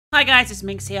Hi guys, it's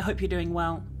Minx here, hope you're doing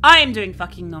well. I am doing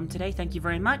fucking nom today, thank you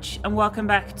very much, and welcome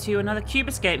back to another Cube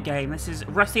Escape game. This is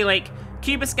Rusty Lake,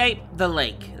 Cube Escape, The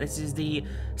Lake. This is the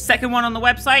second one on the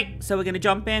website, so we're gonna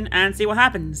jump in and see what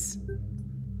happens.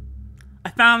 I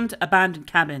found abandoned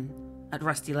cabin at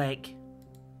Rusty Lake.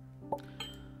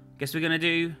 Guess we're gonna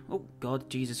do, oh god,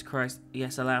 Jesus Christ,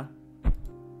 yes allow.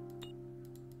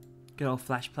 Good old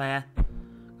Flash player.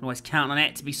 Can always count on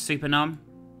it to be super nom.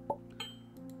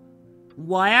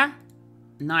 Wire,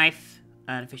 knife,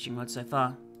 and a fishing rod so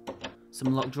far.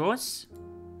 Some locked drawers.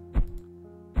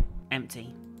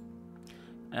 Empty.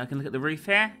 I can look at the roof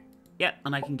here. Yep,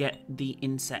 and I can get the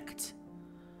insect.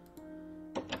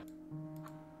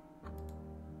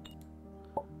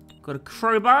 Got a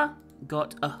crowbar,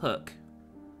 got a hook.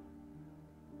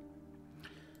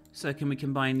 So can we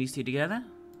combine these two together?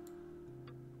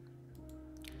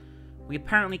 We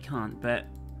apparently can't, but...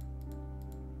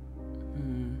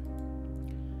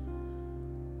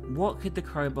 What could the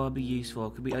crowbar be used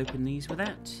for? Could we open these with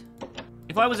it?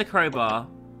 If I was a crowbar,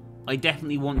 I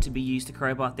definitely want to be used to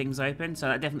crowbar things open. So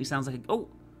that definitely sounds like a... Oh!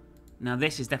 Now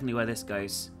this is definitely where this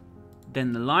goes.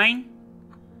 Then the line.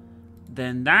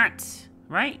 Then that.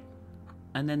 Right?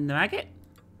 And then the maggot.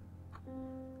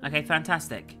 Okay,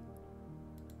 fantastic.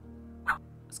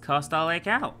 Let's cast our lake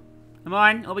out. Come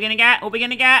on. What are we gonna get? What are we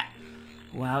gonna get?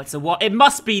 Wow, it's a what? It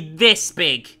must be this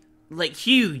big. Like,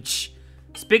 huge.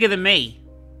 It's bigger than me.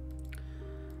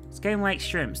 This game likes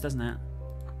shrimps, doesn't it?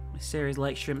 This series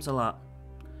likes shrimps a lot.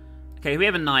 Okay, we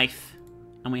have a knife,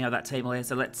 and we have that table here,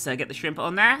 so let's get the shrimp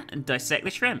on there and dissect the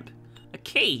shrimp. A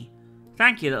key.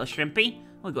 Thank you, little shrimpy.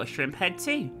 Oh, we've got a shrimp head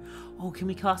too. Oh, can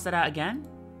we cast that out again?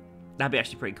 That'd be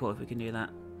actually pretty cool if we can do that.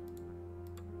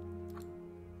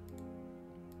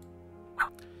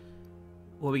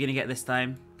 What are we gonna get this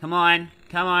time? Come on,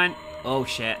 come on. Oh,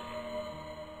 shit.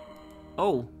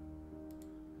 Oh.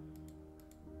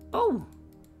 Oh.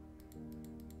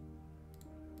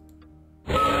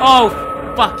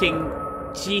 Oh, fucking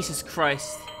Jesus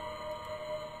Christ.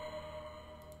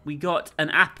 We got an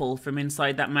apple from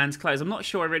inside that man's clothes. I'm not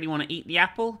sure I really want to eat the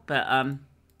apple, but,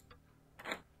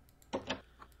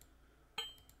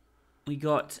 we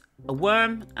got a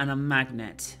worm and a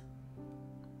magnet.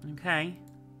 Okay.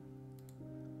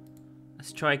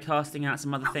 Let's try casting out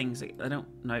some other things. I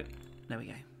don't know. There we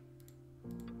go.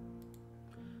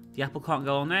 The apple can't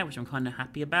go on there, which I'm kind of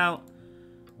happy about.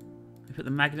 We put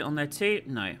the magnet on there too?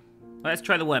 No. Let's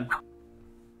try the worm.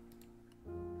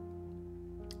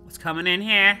 What's coming in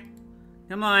here?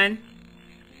 Come on.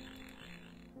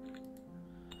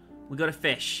 We got a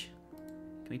fish.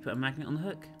 Can we put a magnet on the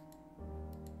hook?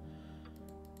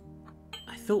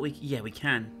 I thought we... Yeah, we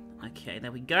can. Okay,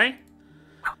 there we go.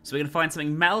 So we're going to find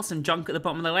something metal, some junk at the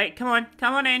bottom of the lake. Come on.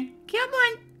 Come on in. Come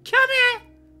on. Come here.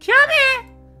 Come here.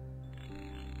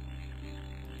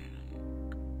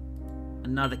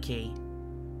 Another key.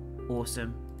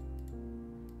 Awesome.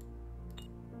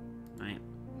 Right.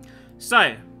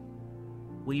 So,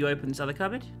 will you open this other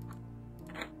cupboard?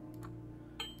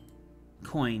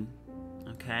 Coin.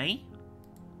 Okay.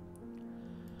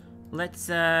 Let's,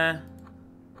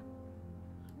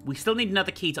 we still need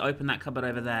another key to open that cupboard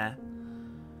over there.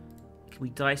 Can we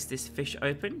dice this fish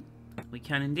open? We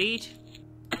can indeed.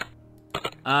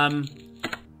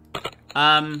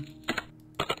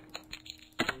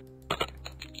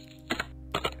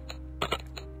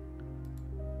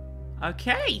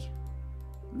 Okay.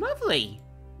 Lovely.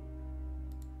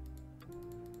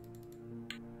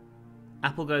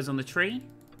 Apple goes on the tree.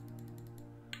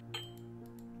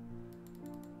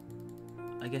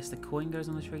 I guess the coin goes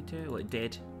on the tree too. Well, it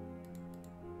did.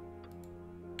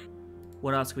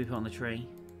 What else can we put on the tree?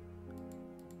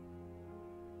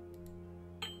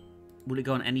 Would it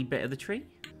go on any bit of the tree?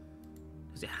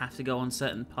 Does it have to go on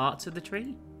certain parts of the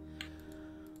tree?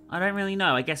 I don't really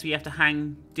know. I guess we have to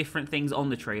hang different things on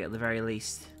the tree at the very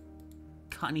least.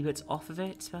 Cut any bits off of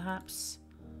it, perhaps?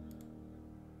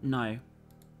 No.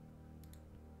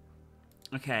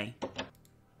 Okay.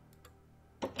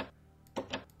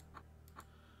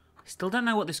 Still don't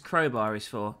know what this crowbar is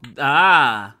for.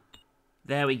 Ah!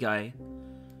 There we go.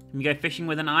 Can we go fishing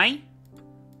with an eye?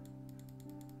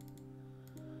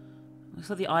 Looks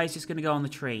like the eye is just going to go on the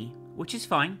tree, which is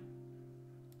fine.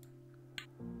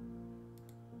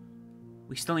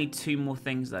 We still need two more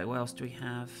things, though. What else do we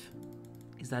have?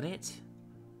 Is that it?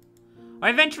 Our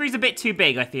inventory is a bit too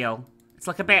big, I feel. It's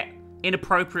like a bit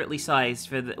inappropriately sized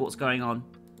for what's going on.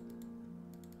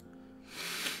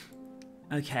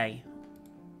 Okay.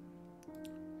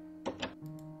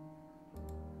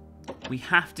 We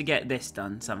have to get this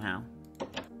done somehow.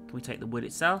 Can we take the wood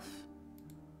itself?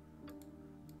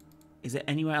 Is there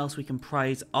anywhere else we can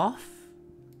prise off?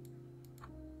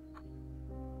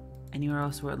 Anywhere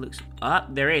else where it looks... Ah,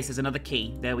 there is. There's another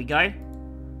key. There we go.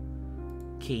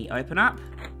 Key. Open up.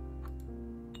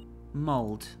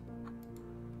 Mold.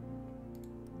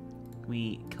 Can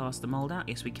we cast the mold out?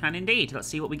 Yes, we can indeed. Let's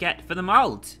see what we get for the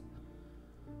mold.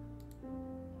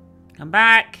 Come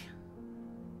back.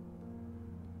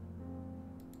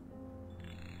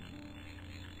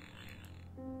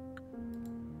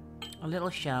 A little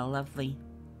shell. Lovely.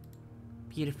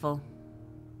 Beautiful.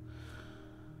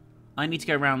 I need to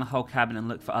go around the whole cabin and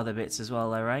look for other bits as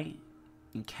well, though, right?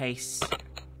 In case...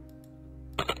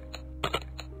 Can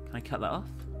I cut that off?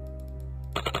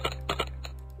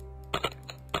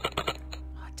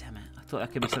 Oh, damn it. I thought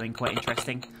that could be something quite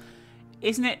interesting.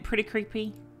 Isn't it pretty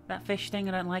creepy, that fish thing?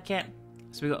 I don't like it.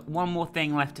 So we've got one more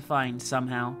thing left to find,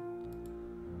 somehow.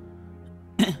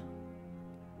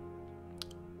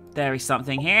 There is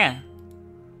something here.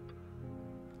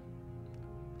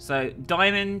 So,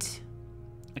 diamond...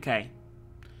 Okay.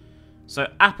 So,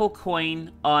 apple,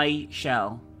 coin, eye,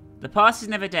 shell. The past is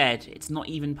never dead. It's not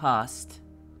even past.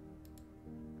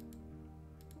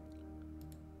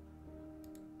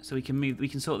 So we can move, we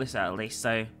can sort this out at least,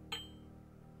 so...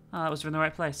 Oh, that was in the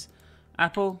right place.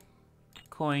 Apple,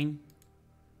 coin.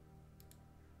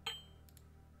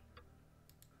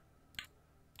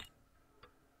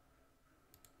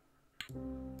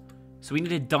 So we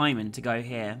need a diamond to go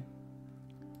here.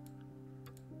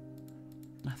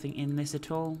 Nothing in this at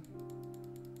all?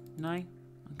 No?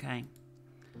 Okay.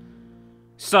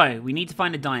 So, we need to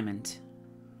find a diamond.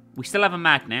 We still have a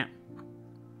magnet.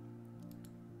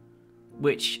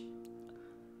 Which,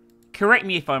 correct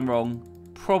me if I'm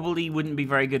wrong, probably wouldn't be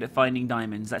very good at finding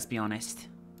diamonds, let's be honest.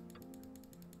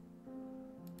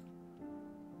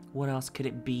 What else could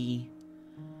it be?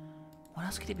 What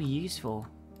else could it be used for?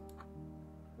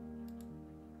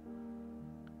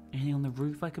 Anything on the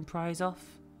roof I can prise off?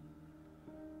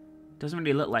 Doesn't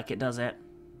really look like it, does it?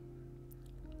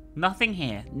 Nothing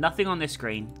here. Nothing on this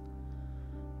screen.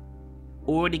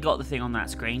 Already got the thing on that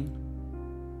screen.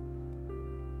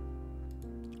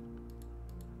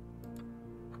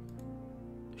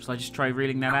 Shall I just try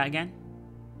reeling that out again?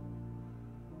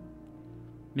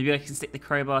 Maybe I can stick the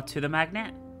crowbar to the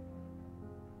magnet?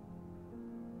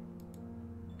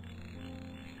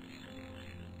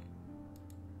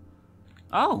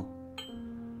 Oh!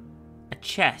 A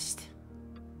chest.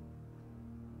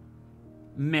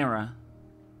 Mirror.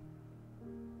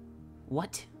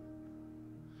 What?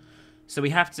 So we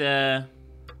have to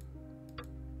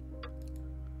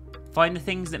find the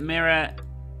things that mirror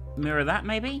that,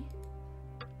 maybe?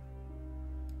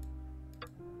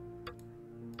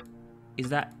 Is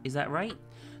that right?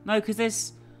 No, because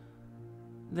there's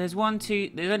there's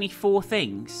only 4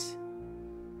 things.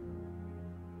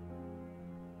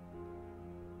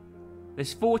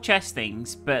 There's 4 chest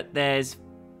things, but there's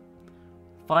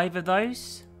 5 of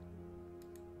those.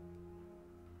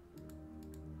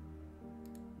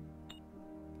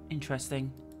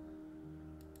 Interesting.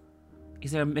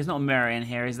 There's not a mirror in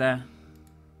here, is there?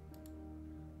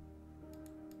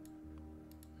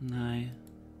 No.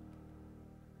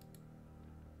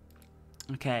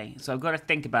 Okay, so I've got to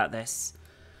think about this.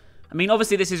 I mean,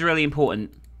 obviously this is really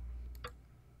important.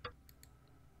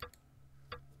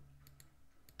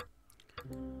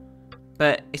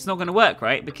 But it's not going to work,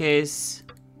 right? Because...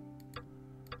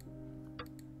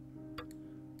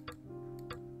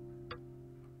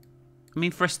 I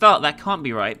mean, for a start, that can't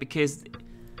be right, because...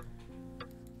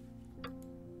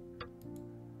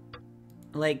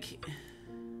 Like...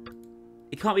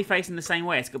 It can't be facing the same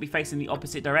way. It's got to be facing the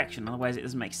opposite direction, otherwise it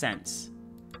doesn't make sense.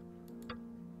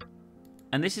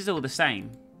 And this is all the same.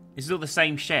 This is all the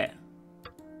same shit.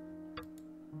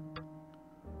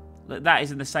 Look, that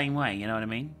is in the same way, you know what I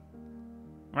mean?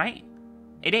 Right?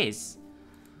 It is.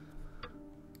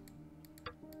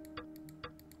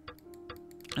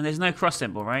 And there's no cross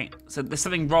symbol, right? So there's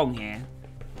something wrong here.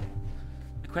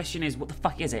 The question is, what the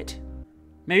fuck is it?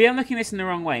 Maybe I'm looking at this in the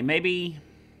wrong way. Maybe...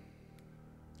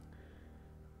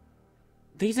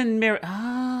 These are mirror...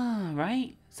 Ah,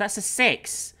 right? So that's a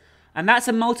 6. And that's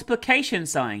a multiplication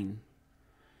sign.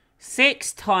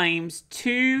 6 times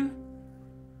 2...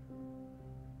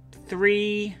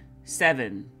 3...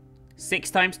 7.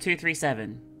 6 times 2, 3,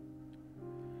 7.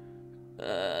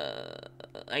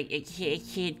 I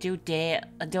can't do that.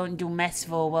 I don't do maths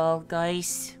very well,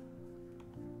 guys.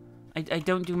 I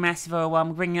don't do maths very well.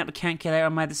 I'm bringing up a calculator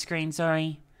on my other screen,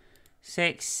 sorry.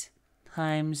 6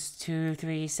 times 2,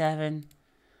 3, 7.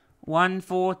 1,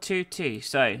 4, 2, 2.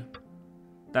 So,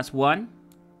 that's 1,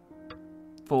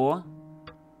 4,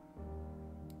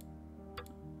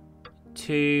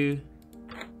 2.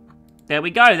 There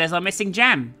we go. There's our missing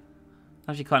gem.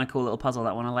 Actually, kind of cool little puzzle,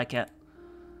 that one. I like it.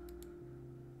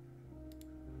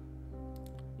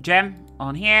 gem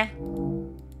on here.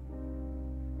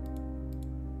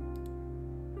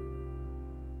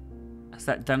 Has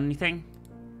that done anything?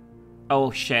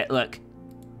 Oh shit, look.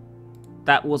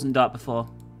 That wasn't dark before.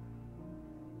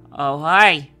 Oh,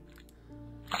 hi.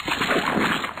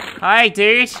 Hi,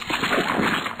 dude.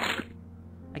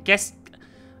 I guess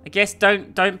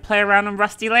don't play around on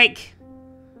Rusty Lake.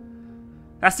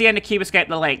 That's the end of Cube Escape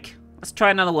the Lake. Let's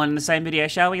try another one in the same video,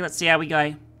 shall we? Let's see how we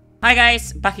go. Hi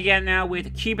guys, back again now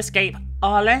with Cube Escape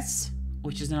Arles,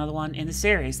 which is another one in the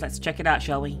series. Let's check it out,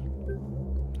 shall we?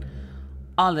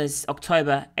 Arles,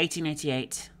 October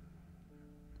 1888.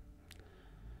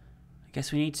 I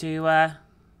guess we need to,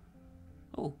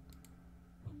 oh.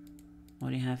 What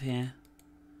do you have here?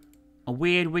 A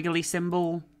weird wiggly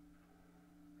symbol.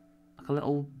 Like a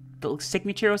little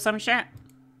signature or some shit.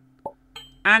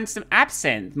 And some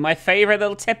absinthe. My favourite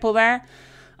little tipple there.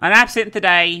 An absinthe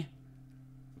today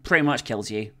pretty much kills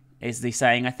you, is the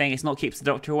saying. I think it's not keeps the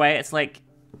doctor away. It's like,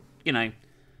 you know,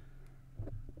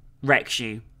 wrecks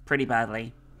you pretty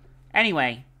badly.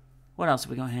 Anyway, what else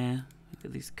have we got here? Look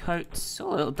at these coats. Oh,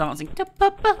 a little dancing.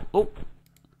 Oh,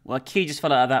 well, a key just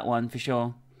fell out of that one for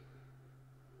sure.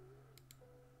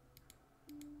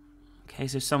 Okay,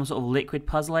 so some sort of liquid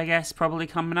puzzle, I guess, probably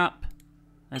coming up.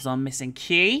 There's our missing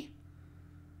key.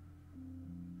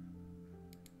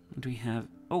 What do we have?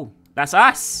 Oh, that's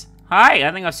us. Hi,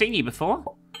 I think I've seen you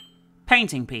before.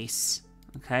 Painting piece.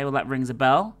 Okay, well that rings a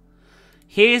bell.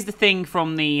 Here's the thing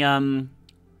from the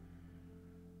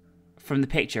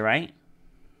picture, right?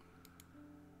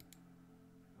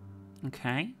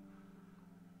 Okay.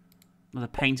 Another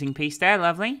painting piece there,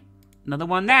 lovely. Another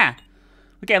one there.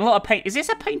 We're getting a lot of paint. Is this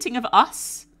a painting of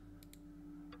us?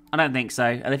 I don't think so.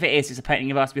 And if it is, it's a painting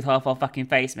of us with half our fucking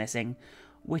face missing,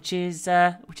 which is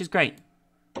great.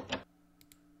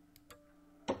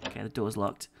 Okay, the door's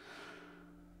locked.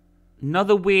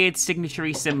 Another weird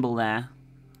signatory symbol there.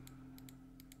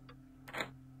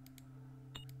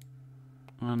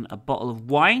 And a bottle of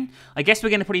wine. I guess we're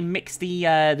gonna probably mix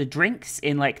the drinks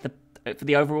in like for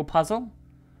the overall puzzle.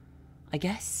 I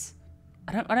guess.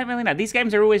 I don't really know. These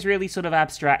games are always really sort of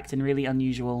abstract and really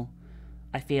unusual,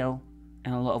 I feel,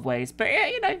 in a lot of ways. But yeah,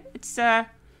 you know,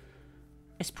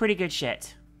 it's pretty good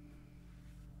shit.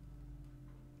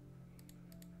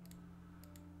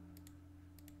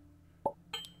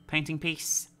 Painting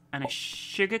piece and a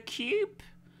sugar cube.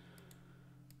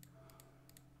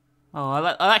 Oh,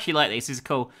 I actually like this. This is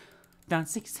cool.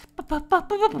 Dancing. I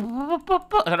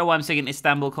don't know why I'm singing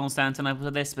Istanbul, Constantinople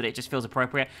for this, but it just feels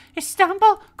appropriate.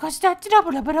 Istanbul,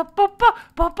 Constantinople.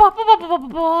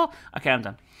 Okay, I'm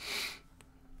done.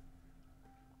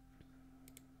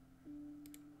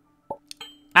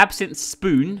 Absinthe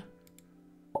spoon.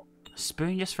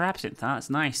 Spoon just for absinthe. Huh? That's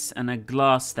nice. And a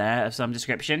glass there of some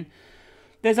description.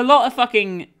 There's a lot of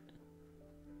fucking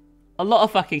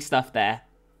stuff there.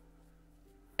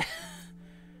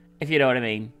 If you know what I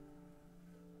mean.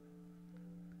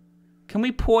 Can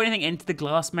we pour anything into the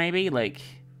glass, maybe? Like,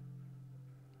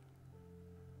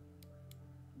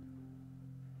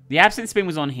 the absinthe spoon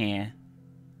was on here,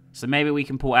 so maybe we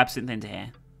can pour absinthe into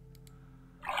here.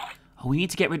 Oh, we need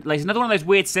to get rid. There's another one of those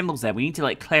weird symbols there. We need to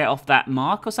like clear off that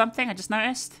mark or something. I just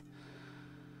noticed.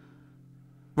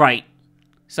 Right.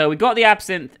 So we got the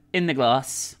absinthe in the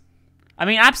glass. I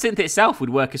mean, absinthe itself would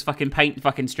work as fucking paint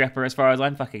fucking stripper as far as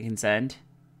I'm fucking concerned.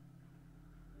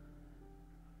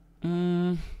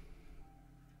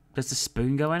 Does the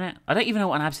spoon go in it? I don't even know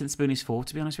what an absinthe spoon is for,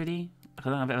 to be honest with you. I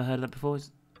don't know if I've ever heard of that before.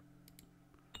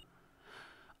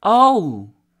 Oh!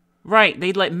 Right,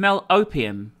 they'd like melt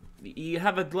opium. You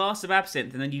have a glass of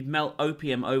absinthe and then you'd melt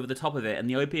opium over the top of it and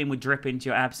the opium would drip into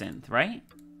your absinthe, right?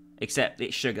 Except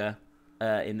it's sugar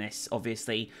in this,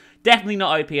 obviously. Definitely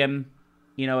not opium.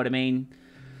 You know what I mean?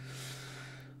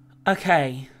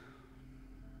 Okay.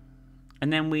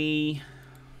 And then we...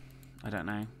 I don't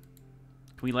know.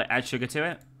 Can we like add sugar to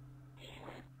it?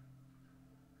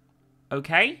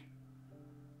 Okay.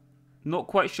 Not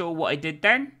quite sure what I did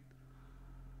then.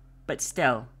 But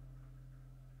still.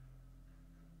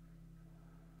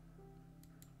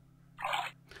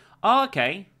 Oh,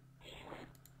 okay.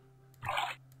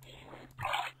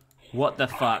 What the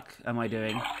fuck am I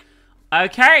doing?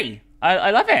 Okay.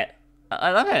 I love it.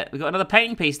 I love it. We got another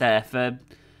painting piece there for...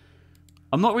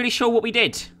 I'm not really sure what we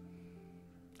did.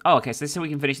 Oh, okay. So this is how we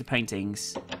can finish the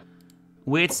paintings.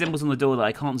 Weird symbols on the door that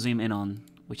I can't zoom in on,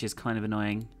 which is kind of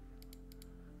annoying.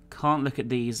 Can't look at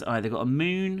these either. Got a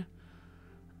moon,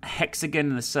 a hexagon,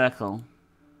 and a circle.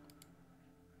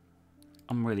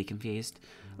 I'm really confused.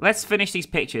 Let's finish these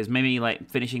pictures. Maybe like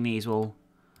finishing these will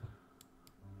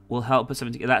help put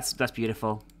something together. That's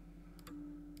beautiful.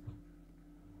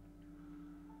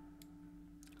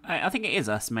 I think it is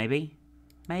us, maybe.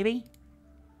 Maybe?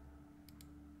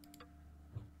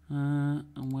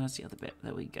 And where's the other bit?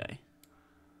 There we go.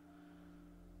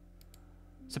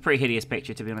 It's a pretty hideous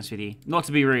picture, to be honest with you. Not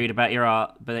to be rude about your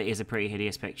art, but it is a pretty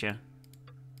hideous picture.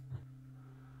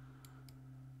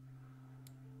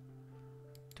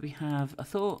 Do we have a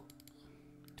thought?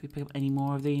 Do we pick up any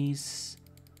more of these?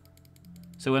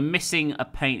 So we're missing a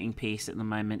painting piece at the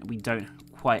moment. We don't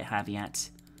quite have yet.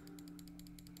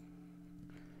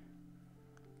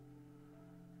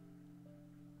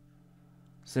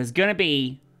 So there's going to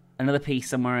be another piece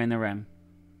somewhere in the room.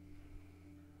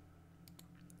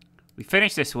 We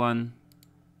finished this one.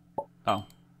 Oh.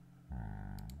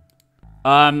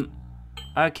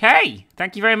 Okay.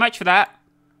 Thank you very much for that.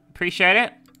 Appreciate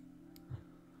it.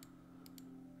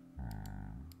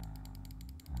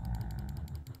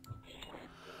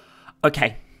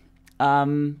 Okay.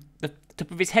 The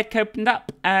top of his head opened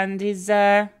up and his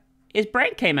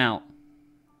brain came out.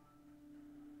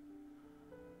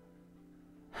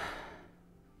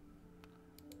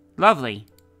 Lovely.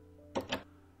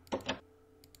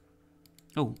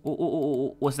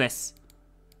 Oh, what's this?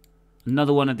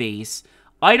 Another one of these.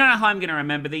 I don't know how I'm going to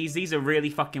remember these. These are really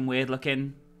fucking weird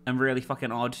looking and really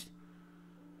fucking odd.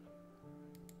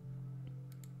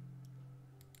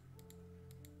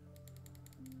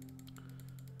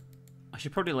 I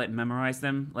should probably, like, memorize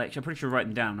them. Like, I'm pretty sure write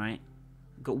them down, right?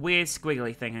 Got weird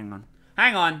squiggly thing. Hang on.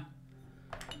 Hang on!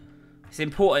 It's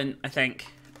important, I think,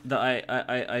 that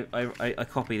I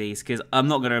copy these, because I'm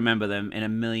not going to remember them in a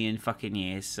million fucking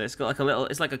years. So it's got like a little,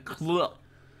 it's like a clue.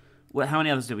 How many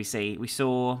others did we see? We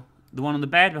saw the one on the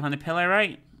bed behind the pillow,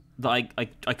 right? That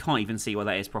I can't even see what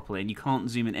that is properly, and you can't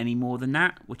zoom in any more than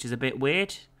that, which is a bit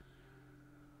weird.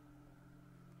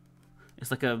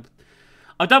 It's like a...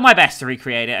 I've done my best to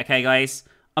recreate it, okay, guys?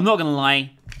 I'm not going to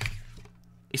lie.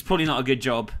 It's probably not a good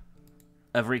job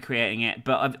of recreating it,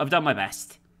 but I've done my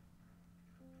best.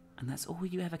 And that's all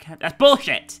you ever can. That's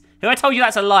bullshit! Who I told you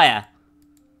that's a liar?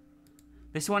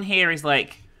 This one here is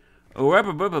like... There's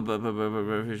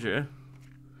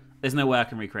no way I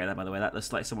can recreate that, by the way. That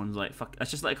looks like someone's like... Fuck. That's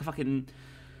just like a fucking...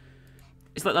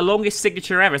 It's like the longest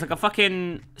signature ever. It's like a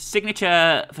fucking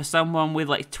signature for someone with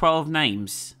like 12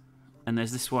 names. And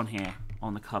there's this one here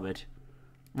on the cupboard.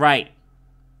 Right.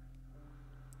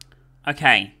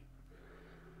 Okay.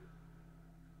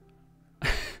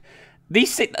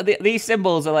 These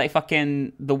symbols are like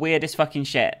fucking the weirdest fucking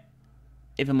shit,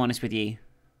 if I'm honest with you.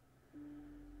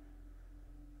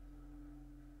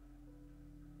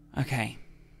 Okay.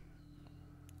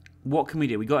 What can we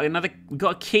do? We got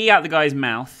a key out the guy's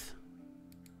mouth.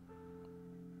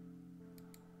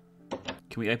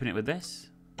 Can we open it with this?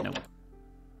 Nope.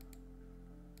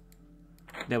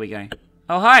 There we go.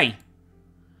 Oh, hi.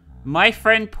 My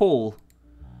friend Paul.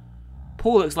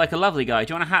 Paul looks like a lovely guy.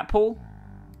 Do you want a hat, Paul?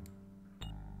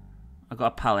 I got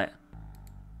a pallet.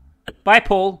 Bye,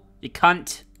 Paul. You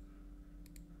cunt.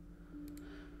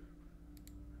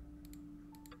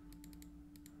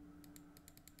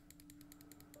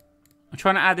 I'm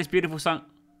trying to add this beautiful song.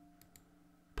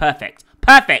 Perfect.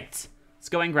 Perfect! It's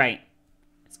going great.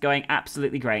 It's going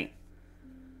absolutely great.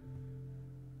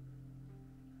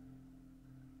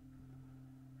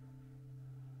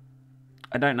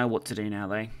 I don't know what to do now,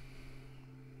 though.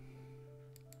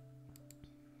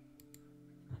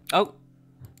 Oh.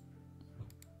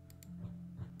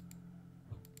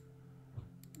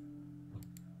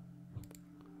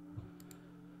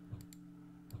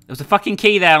 There was a fucking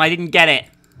key there and I didn't get it.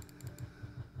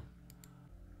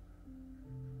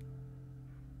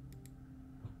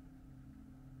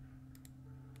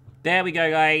 There we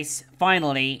go, guys.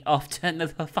 Finally, after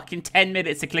another fucking 10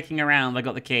 minutes of clicking around, I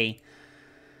got the key.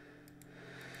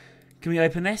 Can we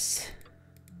open this?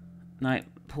 No,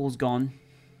 Paul's gone.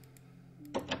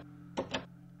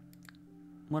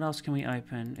 What else can we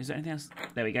open? Is there anything else?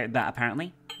 There we go, that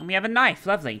apparently. And we have a knife,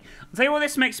 lovely. I'll tell you what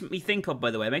this makes me think of,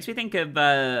 by the way. It makes me think of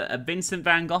Vincent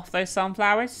van Gogh, those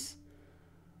sunflowers.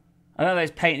 I don't know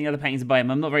those other paintings by him.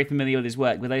 I'm not very familiar with his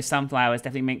work, but those sunflowers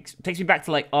definitely takes me back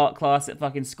to like art class at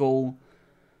fucking school.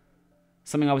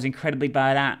 Something I was incredibly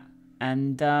bad at.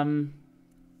 And,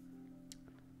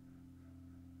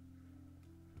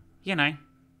 you know.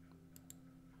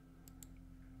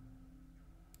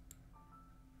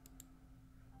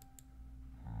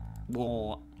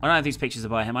 Whoa. I don't know if these pictures are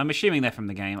by him. I'm assuming they're from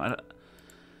the game.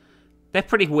 They're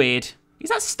pretty weird.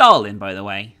 Is that Stalin, by the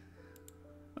way?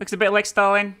 Looks a bit like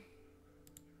Stalin.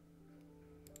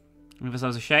 Give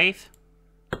ourselves a shave.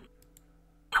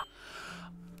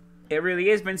 It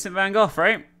really is Vincent van Gogh,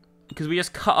 right? Because we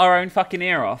just cut our own fucking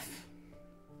ear off.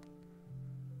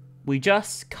 We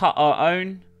just cut our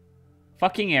own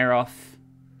fucking ear off.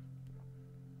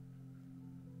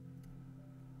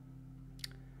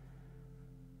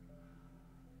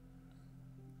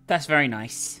 That's very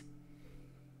nice.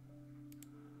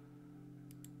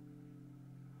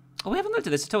 Oh, we haven't looked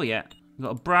at this at all yet. We've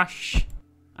got a brush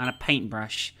and a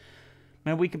paintbrush.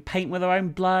 Maybe we could paint with our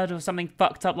own blood or something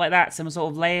fucked up like that. Some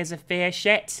sort of layers of fear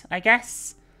shit, I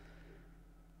guess.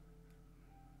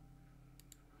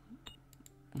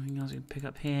 Anything else we can pick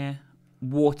up here?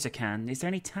 Water can. Is there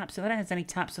any taps? I don't know if there's any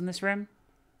taps in this room.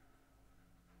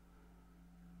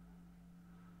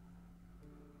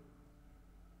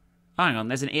 Oh, hang on,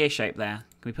 there's an ear shape there.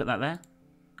 Can we put that there?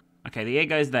 Okay, the ear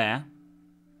goes there.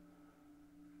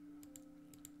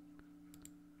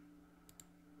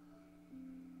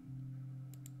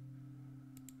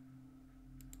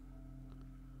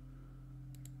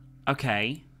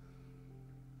 Okay.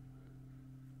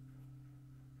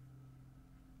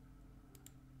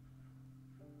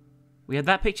 We had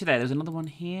that picture there. There's another one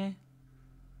here.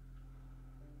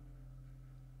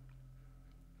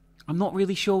 I'm not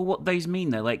really sure what those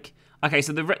mean, though. Like, okay,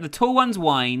 so the tall one's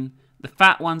wine. The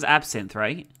fat one's absinthe,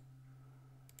 right?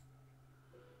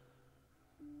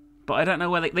 But I don't know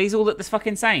where these all look the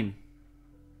fucking same.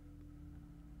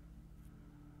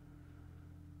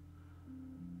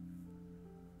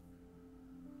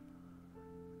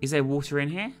 Is there water in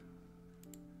here?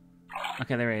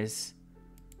 Okay, there is.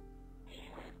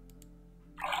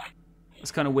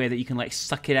 It's kind of weird that you can, like,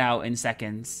 suck it out in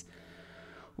seconds.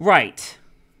 Right.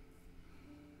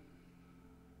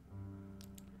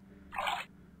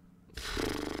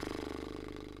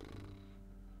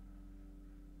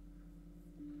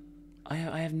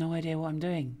 I have no idea what I'm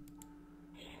doing.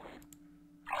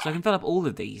 So I can fill up all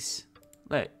of these.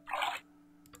 Look.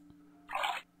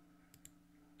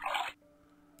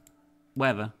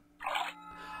 Whatever.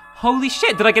 Holy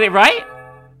shit, did I get it right?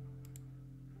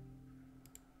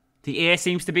 The ear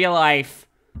seems to be alive.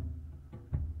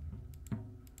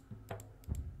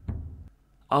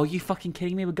 Oh, you fucking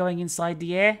kidding me? We're going inside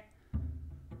the ear?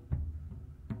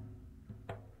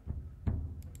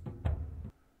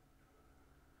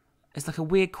 It's like a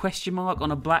weird question mark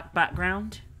on a black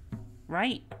background.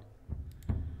 Right?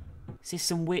 Is this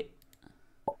some weird...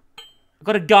 I've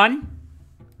got a gun.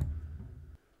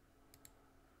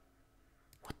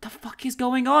 What the fuck is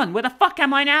going on? Where the fuck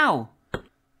am I now?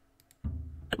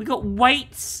 We got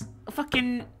weights.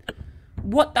 Fucking...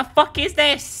 What the fuck is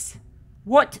this?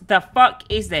 What the fuck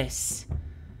is this?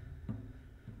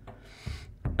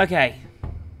 Okay.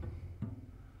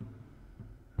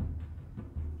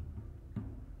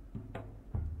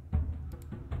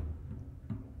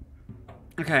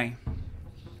 Okay.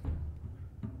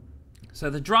 So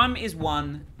the drum is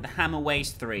 1, the hammer weighs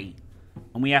 3.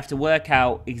 And we have to work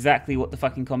out exactly what the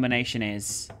fucking combination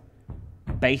is.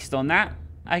 Based on that,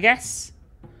 I guess.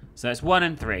 So it's 1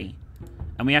 and 3.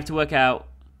 And we have to work out...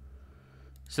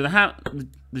 So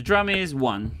the drum is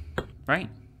 1, right?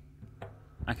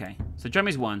 Okay, so drum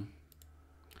is 1.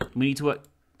 We need to work...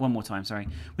 One more time, sorry.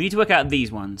 We need to work out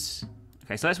these ones.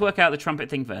 Okay, so let's work out the trumpet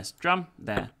thing first. Drum,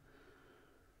 there.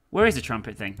 Where is the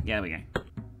trumpet thing? Yeah, there we go.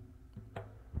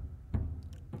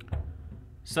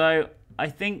 So, I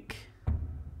think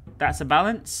that's a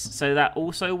balance. So that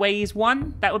also weighs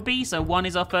 1, that would be. So 1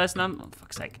 is our first number. Oh, for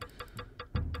fuck's sake.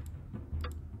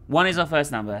 1 is our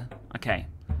first number. Okay.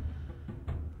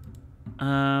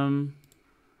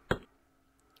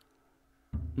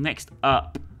 Next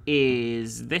up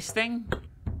is this thing.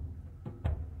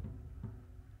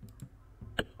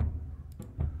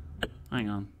 Hang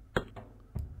on.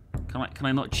 Can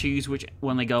I not choose which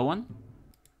one they go on?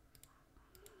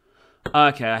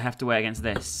 Okay, I have to weigh against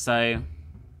this. So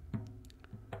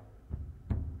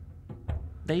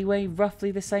they weigh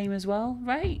roughly the same as well,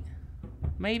 right?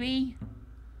 Maybe?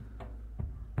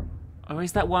 Or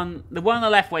is that one... The one on the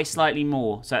left weighs slightly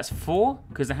more. So that's 4,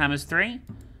 because the hammer's 3.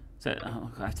 So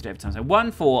oh, I have to do it every time. So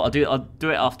 1, 4. I'll do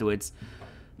it afterwards.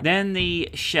 Then the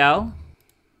shell,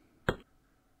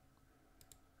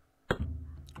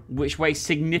 which weighs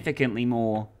significantly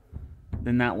more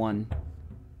than that one.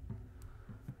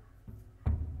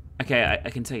 Okay, I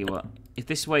can tell you what. If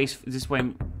this weighs... This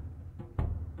way...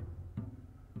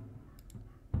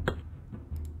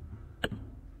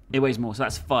 It weighs more, so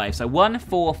that's 5. So 1,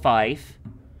 4, 5.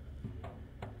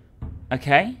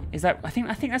 Okay, is that... I think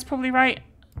that's probably right.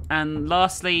 And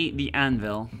lastly, the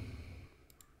anvil.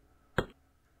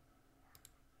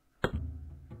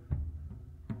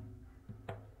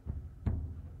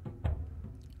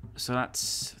 So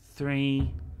that's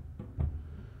 3.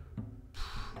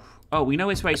 Oh, we know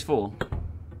it weighs 4.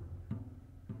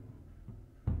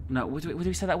 No, what did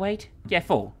we say that weighed? Yeah,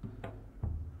 4.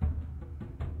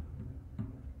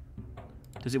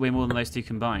 Does it weigh more than those two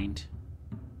combined?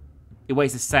 It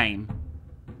weighs the same.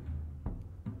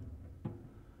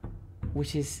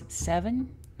 which is 7,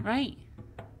 right?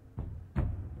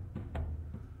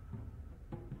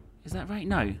 Is that right?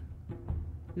 No.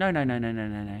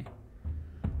 No.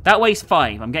 That weighs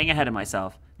 5. I'm getting ahead of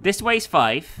myself. This weighs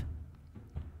 5.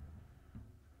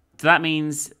 So that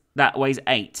means that weighs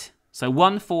 8. So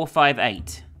 1, 4, 5,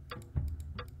 8.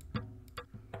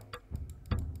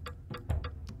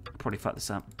 Probably fucked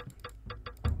this up.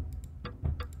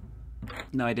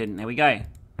 No, I didn't. There we go.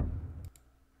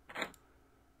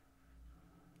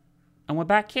 And we're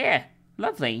back here.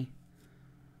 Lovely.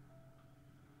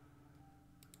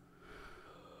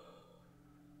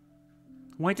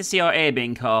 Wanted to see our ear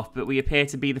being cut off, but we appear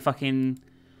to be the fucking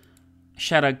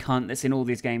shadow cunt that's in all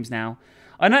these games now.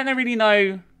 I don't really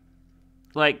know,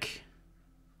 like...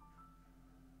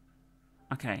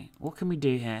 Okay, what can we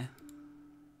do here?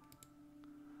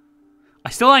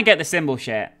 I still don't get the symbol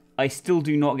shit. I still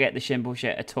do not get the symbol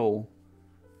shit at all.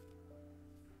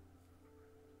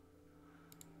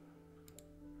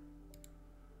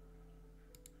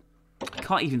 I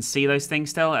can't even see those things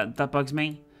still. That bugs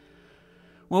me.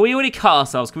 Well, we already cut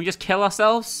ourselves. Can we just kill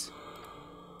ourselves?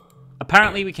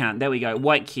 Apparently we can't. There we go.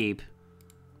 White cube.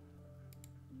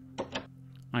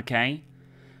 Okay.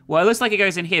 Well, it looks like it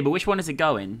goes in here, but which one does it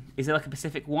go in? Is it like a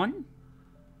Pacific one?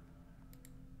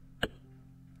 I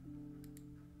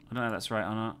don't know if that's right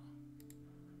or not.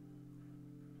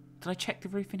 Did I check the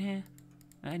roof in here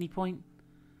at any point?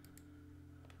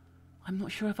 I'm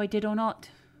not sure if I did or not.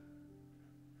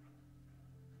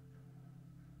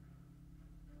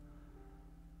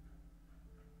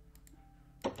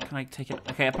 Can I take it?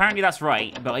 Okay, apparently that's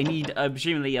right, but I need,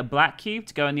 presumably, a black cube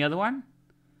to go in the other one.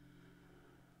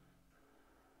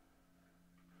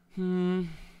 I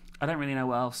don't really know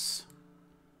what else.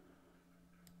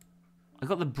 I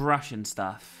got the brush and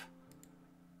stuff.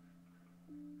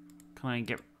 Can I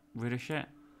get rid of shit?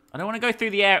 I don't want to go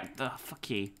through the air. Ugh, fuck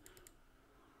you.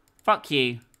 Fuck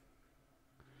you.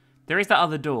 There is that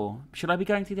other door. Should I be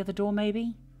going through the other door,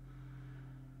 maybe?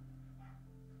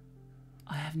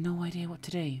 I have no idea what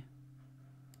to do.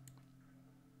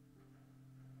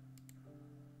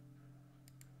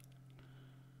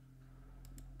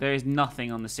 There is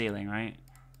nothing on the ceiling, right?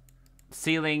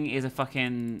 Ceiling is a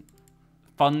fucking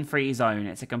fun-free zone.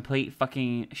 It's a complete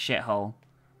fucking shithole.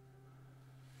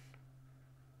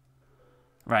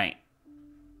 Right.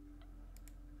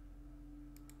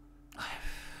 Can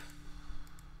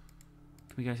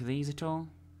we go to these at all?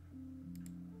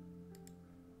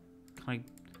 Can I...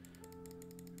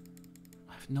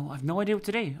 I've no idea what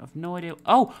to do. I've no idea.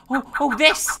 Oh,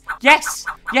 this! Yes!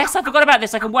 Yes, I forgot about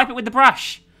this. I can wipe it with the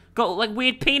brush. Got like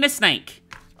weird penis snake.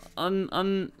 Yeah.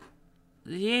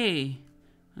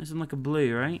 That's on like a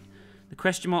blue, right? The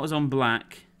question mark was on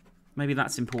black. Maybe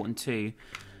that's important too.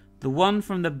 The one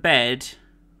from the bed.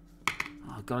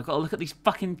 Oh god, I've got to look at these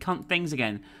fucking cunt things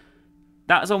again.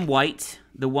 That's on white.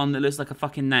 The one that looks like a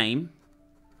fucking name.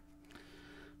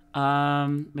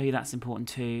 Maybe that's important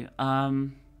too.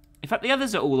 In fact, the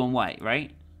others are all on white,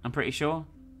 right? I'm pretty sure.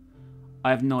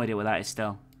 I have no idea what that is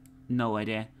still. No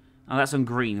idea. Oh, that's on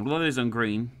green. Well, those on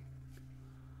green.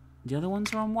 The other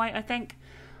ones are on white, I think.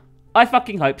 I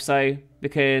fucking hope so,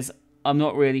 because I'm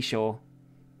not really sure.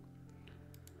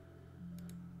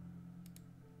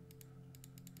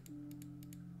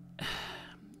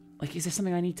 Like, is there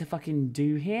something I need to fucking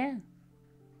do here?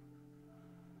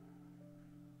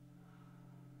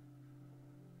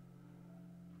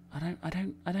 I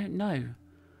don't know.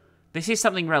 This is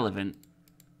something relevant.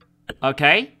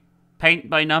 Okay. Paint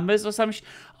by numbers or some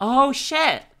oh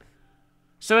shit.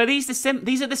 So are these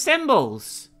these are the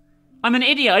symbols. I'm an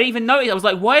idiot. I didn't even notice. I was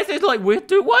like, why is there like why are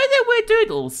there weird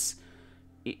doodles?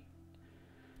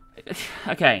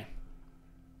 Okay.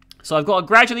 So I've got to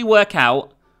gradually work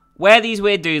out where these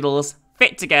weird doodles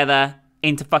fit together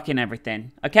into fucking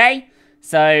everything. Okay?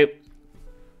 So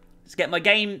let's get my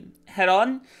game head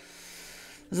on.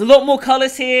 There's a lot more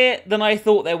colours here than I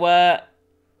thought there were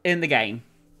in the game.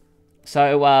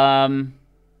 So,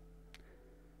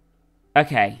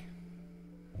 okay.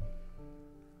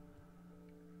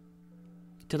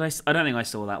 Did I don't think I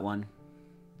saw that one.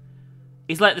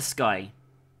 It's like the sky.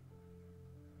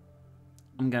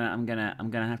 I'm gonna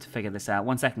have to figure this out.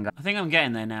 1 second, guys. I think I'm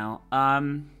getting there now.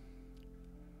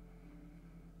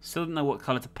 Still don't know what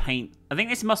colour to paint. I think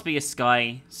this must be a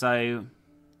sky, so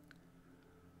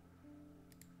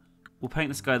we'll paint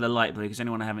the sky the light blue because the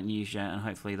only one I haven't used yet, and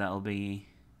hopefully that'll be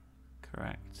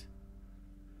correct.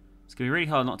 It's gonna be really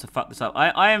hard not to fuck this up.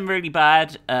 I am really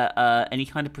bad at any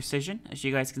kind of precision, as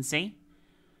you guys can see.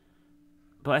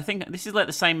 But I think this is like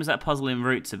the same as that puzzle in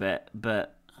Roots a bit,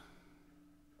 but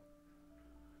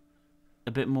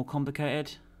a bit more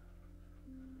complicated.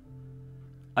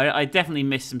 I definitely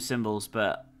missed some symbols,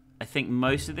 but I think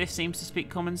most of this seems to speak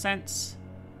common sense.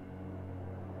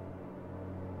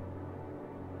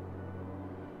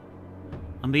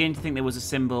 I'm beginning to think there was a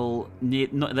symbol near...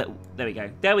 Not that. There we go.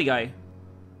 There we go.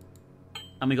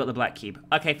 And we got the black cube.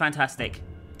 Okay, fantastic.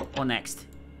 What next?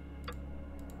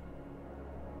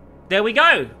 There we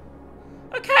go.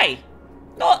 Okay.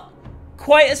 Not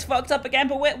quite as fucked up again,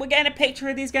 but we're getting a picture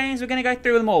of these games. We're going to go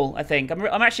through them all, I think.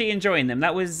 I'm actually enjoying them.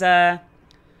 That was...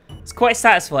 it's quite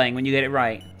satisfying when you get it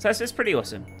right. So it's pretty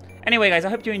awesome. Anyway, guys, I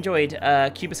hope you enjoyed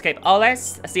Cube Escape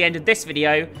Arles. That's the end of this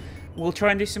video. We'll try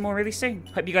and do some more really soon.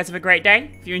 Hope you guys have a great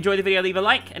day. If you enjoyed the video, leave a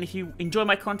like. And if you enjoy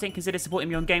my content, consider supporting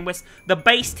me on GameWest. The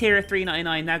base tier of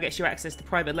 $3.99 now gets you access to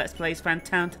private Let's Plays.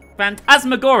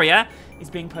 Phantasmagoria is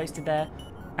being posted there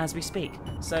as we speak.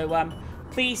 So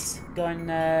please go and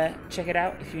check it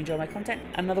out if you enjoy my content.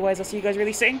 And otherwise, I'll see you guys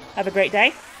really soon. Have a great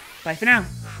day. Bye for now.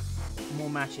 More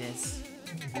matches.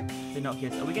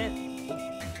 Binoculars. Are we getting...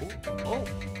 Oh.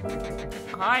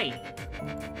 Hi.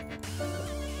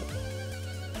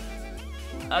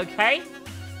 Okay.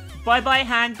 Bye-bye,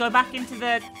 hand. Go back into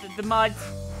the mud.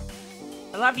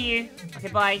 I love you. Okay,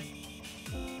 bye.